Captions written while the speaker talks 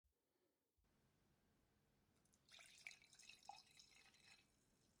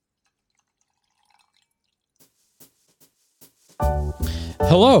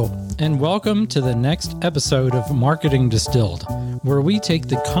Hello, and welcome to the next episode of Marketing Distilled, where we take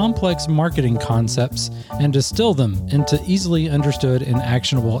the complex marketing concepts and distill them into easily understood and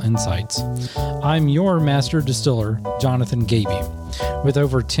actionable insights. I'm your master distiller, Jonathan Gaby. With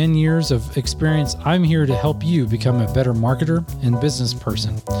over 10 years of experience, I'm here to help you become a better marketer and business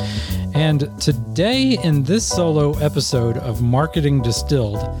person. And today, in this solo episode of Marketing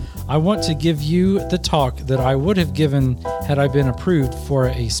Distilled, I want to give you the talk that I would have given had I been approved for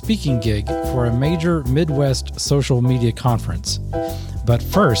a speaking gig for a major Midwest social media conference. But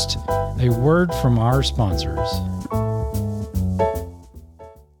first, a word from our sponsors.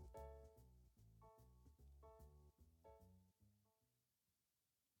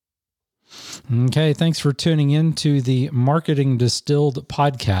 Okay, thanks for tuning in to the Marketing Distilled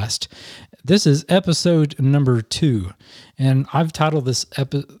podcast. This is episode number 2, and I've titled this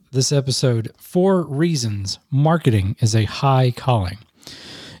episode, 4 Reasons Marketing is a High Calling.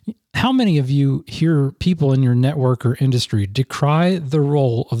 How many of you hear people in your network or industry decry the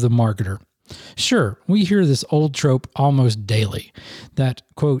role of the marketer? Sure, we hear this old trope almost daily, that,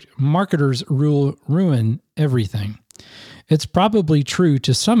 quote, marketers ruin everything. It's probably true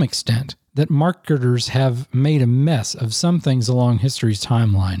to some extent that marketers have made a mess of some things along history's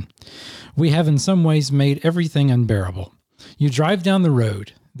timeline. We have in some ways made everything unbearable. You drive down the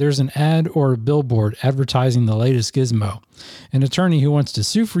road, there's an ad or a billboard advertising the latest gizmo, an attorney who wants to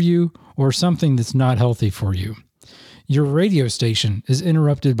sue for you, or something that's not healthy for you. Your radio station is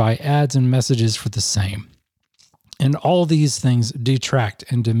interrupted by ads and messages for the same. And all these things detract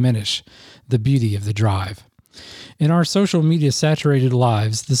and diminish the beauty of the drive. In our social media saturated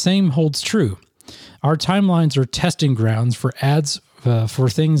lives, the same holds true. Our timelines are testing grounds for ads for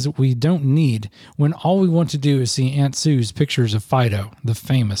things we don't need when all we want to do is see Aunt Sue's pictures of Fido, the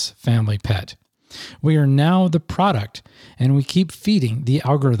famous family pet. We are now the product, and we keep feeding the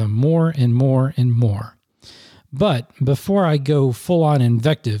algorithm more and more and more. But before I go full-on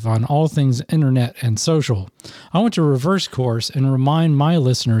invective on all things internet and social, I want to reverse course and remind my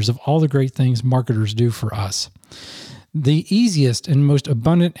listeners of all the great things marketers do for us. The easiest and most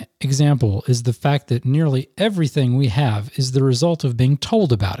abundant example is the fact that nearly everything we have is the result of being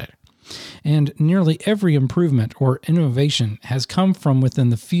told about it. And nearly every improvement or innovation has come from within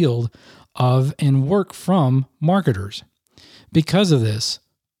the field of and work from marketers. Because of this,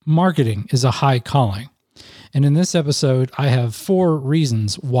 marketing is a high calling. And in this episode, I have 4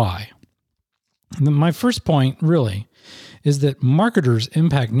 reasons why. My first point, really, is that marketers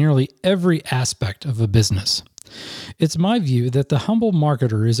impact nearly every aspect of a business. It's my view that the humble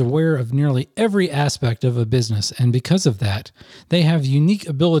marketer is aware of nearly every aspect of a business, and because of that, they have unique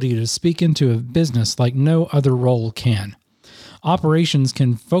ability to speak into a business like no other role can. Operations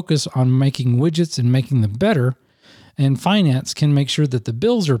can focus on making widgets and making them better, and finance can make sure that the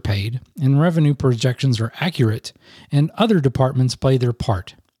bills are paid and revenue projections are accurate, and other departments play their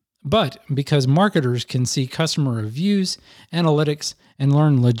part. But because marketers can see customer reviews, analytics, and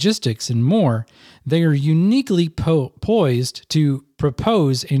learn logistics and more, they are uniquely poised to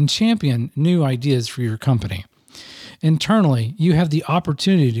propose and champion new ideas for your company. Internally, you have the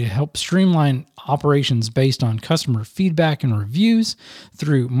opportunity to help streamline operations based on customer feedback and reviews.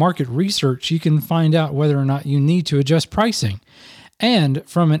 Through market research, you can find out whether or not you need to adjust pricing. And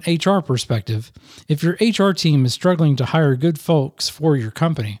from an HR perspective, if your HR team is struggling to hire good folks for your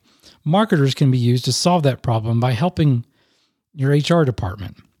company, marketers can be used to solve that problem by helping your HR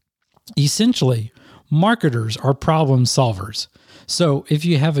department. Essentially, marketers are problem solvers. So if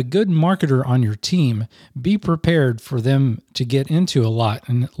you have a good marketer on your team, be prepared for them to get into a lot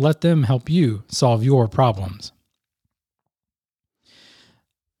and let them help you solve your problems.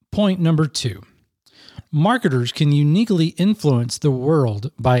 Point number 2. Marketers can uniquely influence the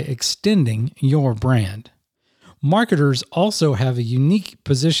world by extending your brand. Marketers also have a unique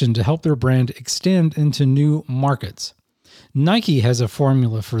position to help their brand extend into new markets. Nike has a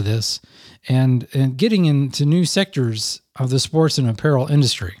formula for this and getting into new sectors of the sports and apparel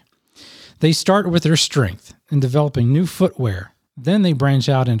industry. They start with their strength in developing new footwear, then they branch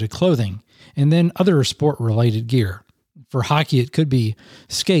out into clothing, and then other sport-related gear. For hockey, it could be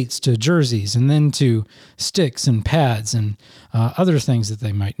skates to jerseys, and then to sticks and pads and other things that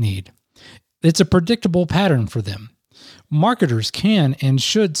they might need. It's a predictable pattern for them. Marketers can and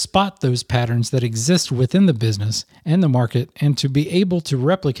should spot those patterns that exist within the business and the market, and to be able to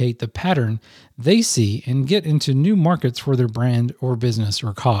replicate the pattern they see and get into new markets for their brand or business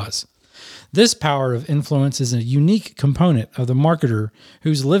or cause. This power of influence is a unique component of the marketer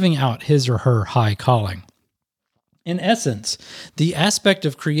who's living out his or her high calling. In essence, the aspect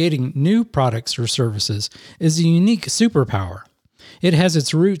of creating new products or services is a unique superpower. It has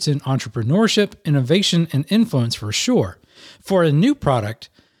its roots in entrepreneurship, innovation, and influence for sure. For a new product,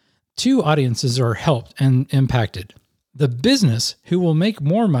 two audiences are helped and impacted. The business, who will make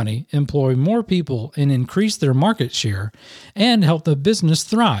more money, employ more people, and increase their market share, and help the business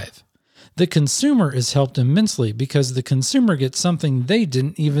thrive. The consumer is helped immensely because the consumer gets something they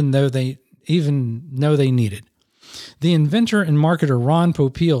didn't even know they needed. The inventor and marketer Ron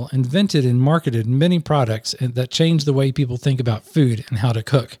Popeil invented and marketed many products that changed the way people think about food and how to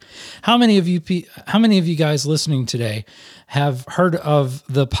cook. How many of you guys listening today have heard of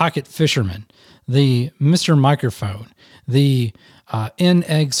the Pocket Fisherman, the Mr. Microphone, the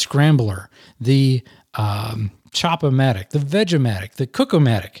N-Egg Scrambler, the Chop-O-Matic, the Veg-O-Matic, the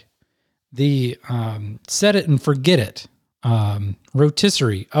Cook-O-Matic, the Set It and Forget It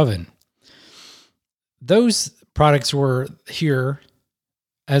rotisserie oven? Those products were here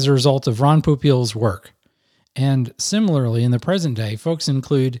as a result of Ron Popeil's work. And similarly, in the present day, folks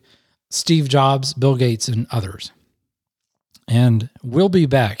include Steve Jobs, Bill Gates, and others. And we'll be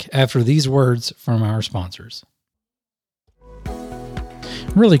back after these words from our sponsors.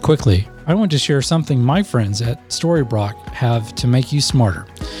 Really quickly, I want to share something my friends at Storyblock have to make you smarter.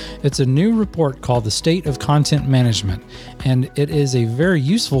 It's a new report called The State of Content Management, and it is a very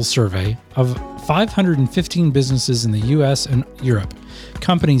useful survey of 515 businesses in the US and Europe,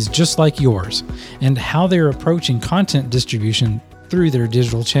 companies just like yours, and how they're approaching content distribution through their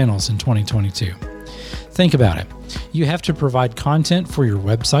digital channels in 2022. Think about it. You have to provide content for your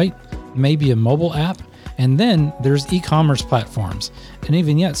website, maybe a mobile app, and then there's e-commerce platforms, and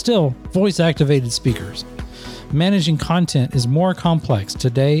even yet still, voice-activated speakers. Managing content is more complex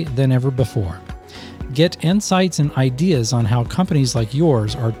today than ever before. Get insights and ideas on how companies like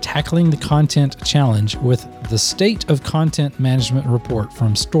yours are tackling the content challenge with the State of Content Management report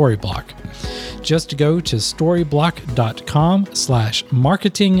from Storyblock. Just go to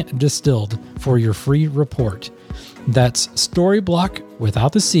storyblock.com/marketingdistilled for your free report. That's storyblock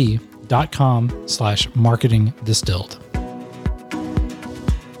without the C.com/marketingdistilled.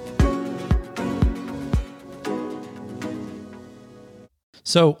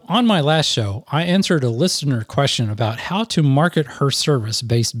 So on my last show, I answered a listener question about how to market her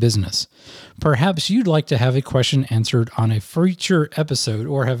service-based business. Perhaps you'd like to have a question answered on a future episode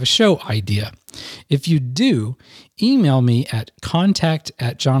or have a show idea. If you do, email me at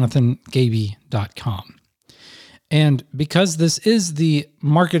contact@jonathangaby.com. And because this is the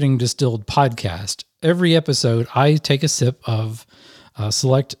Marketing Distilled podcast, every episode I take a sip of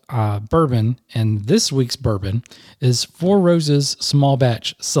select bourbon, and this week's bourbon is Four Roses Small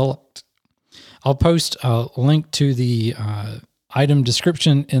Batch Select. I'll post a link to the item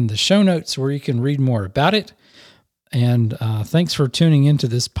description in the show notes where you can read more about it. And thanks for tuning into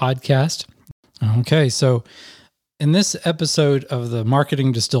this podcast. Okay, so in this episode of the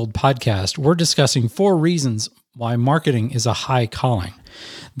Marketing Distilled podcast, we're discussing 4 reasons why marketing is a high calling.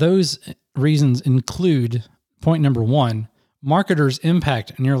 Those reasons include point number 1, marketers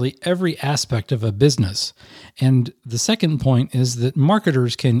impact nearly every aspect of a business. And the second point is that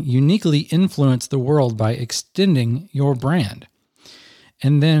marketers can uniquely influence the world by extending your brand.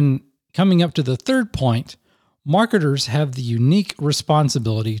 And then coming up to the third point, marketers have the unique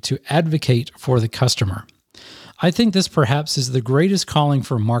responsibility to advocate for the customer. I think this perhaps is the greatest calling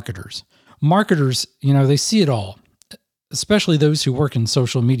for marketers. Marketers, they see it all, especially those who work in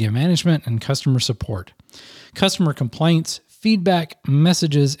social media management and customer support. Customer complaints, feedback,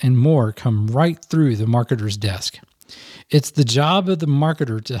 messages, and more come right through the marketer's desk. It's the job of the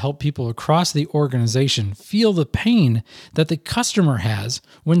marketer to help people across the organization feel the pain that the customer has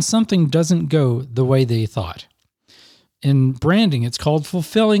when something doesn't go the way they thought. In branding, it's called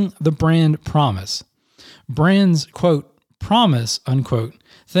fulfilling the brand promise. Brands, quote, promise, unquote,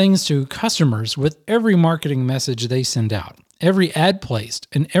 things to customers with every marketing message they send out, every ad placed,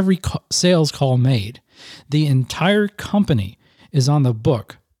 and every sales call made. The entire company is on the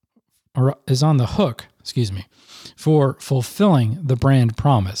hook, for fulfilling the brand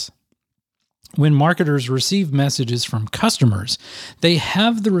promise. When marketers receive messages from customers, they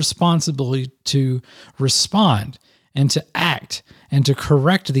have the responsibility to respond and to act and to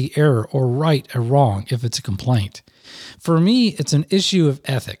correct the error or right a wrong if it's a complaint. For me, it's an issue of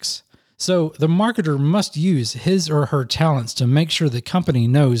ethics. So the marketer must use his or her talents to make sure the company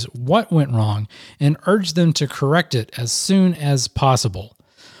knows what went wrong and urge them to correct it as soon as possible.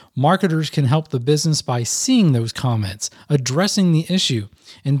 Marketers can help the business by seeing those comments, addressing the issue,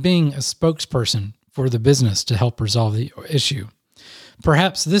 and being a spokesperson for the business to help resolve the issue.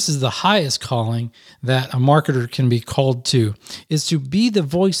 Perhaps this is the highest calling that a marketer can be called to, is to be the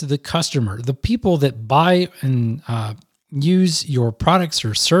voice of the customer, the people that buy and use your products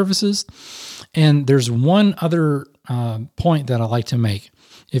or services. And there's one other point that I like to make.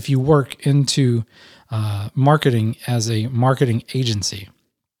 If you work into marketing as a marketing agency.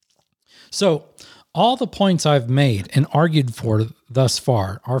 So all the points I've made and argued for thus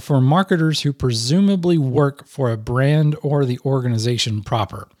far are for marketers who presumably work for a brand or the organization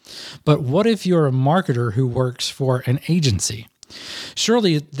proper. But what if you're a marketer who works for an agency?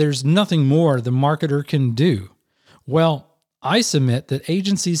 Surely there's nothing more the marketer can do. Well, I submit that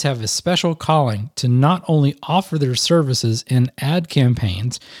agencies have a special calling to not only offer their services in ad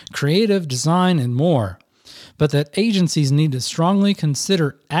campaigns, creative design, and more, but that agencies need to strongly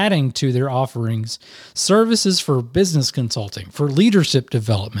consider adding to their offerings services for business consulting, for leadership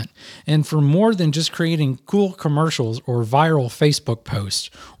development, and for more than just creating cool commercials or viral Facebook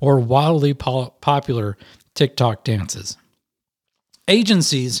posts or wildly popular TikTok dances.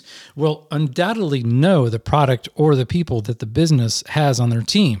 Agencies will undoubtedly know the product or the people that the business has on their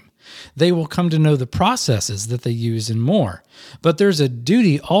team. They will come to know the processes that they use and more. But there's a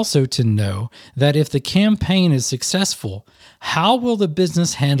duty also to know that if the campaign is successful, how will the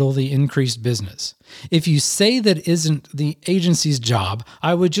business handle the increased business? If you say that isn't the agency's job,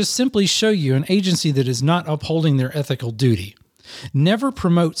 I would just simply show you an agency that is not upholding their ethical duty. Never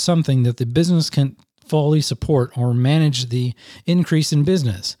promote something that the business can fully support or manage the increase in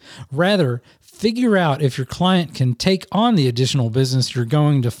business. Rather, figure out if your client can take on the additional business you're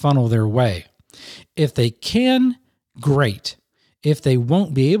going to funnel their way. If they can, great. If they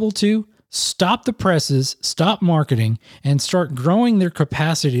won't be able to, stop the presses, stop marketing, and start growing their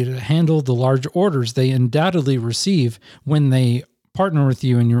capacity to handle the large orders they undoubtedly receive when they partner with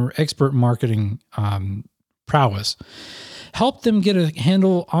you in your expert marketing prowess. Help them get a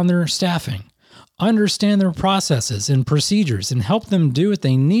handle on their staffing. Understand their processes and procedures and help them do what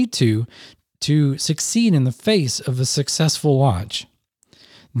they need to succeed in the face of a successful launch.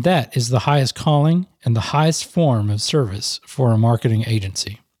 That is the highest calling and the highest form of service for a marketing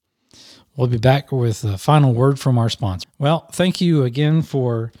agency. We'll be back with a final word from our sponsor. Well, thank you again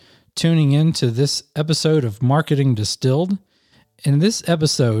for tuning in to this episode of Marketing Distilled. In this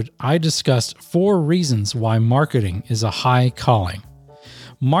episode, I discussed 4 reasons why marketing is a high calling.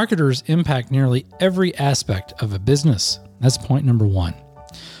 Marketers impact nearly every aspect of a business. That's point number 1.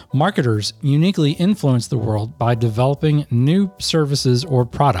 Marketers uniquely influence the world by developing new services or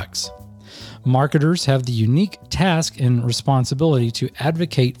products. Marketers have the unique task and responsibility to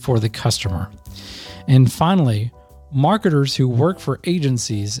advocate for the customer. And finally, marketers who work for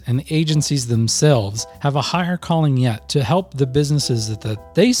agencies and agencies themselves have a higher calling yet to help the businesses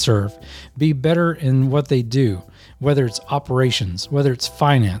that they serve be better in what they do, whether it's operations, whether it's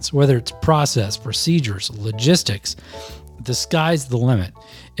finance, whether it's process, procedures, logistics. The sky's the limit.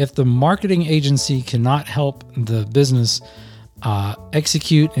 If the marketing agency cannot help the business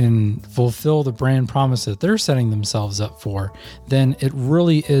execute and fulfill the brand promise that they're setting themselves up for, then it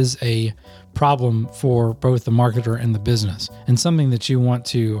really is a problem for both the marketer and the business, and something that you want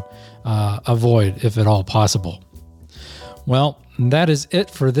to avoid if at all possible. Well, that is it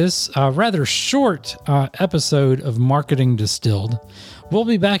for this rather short episode of Marketing Distilled. We'll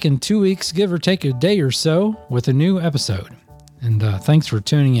be back in 2 weeks, give or take a day or so, with a new episode. And thanks for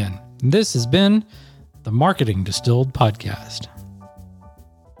tuning in. This has been the Marketing Distilled Podcast.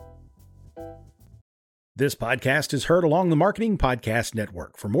 This podcast is heard along the Marketing Podcast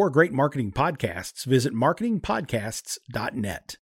Network. For more great marketing podcasts, visit marketingpodcasts.net.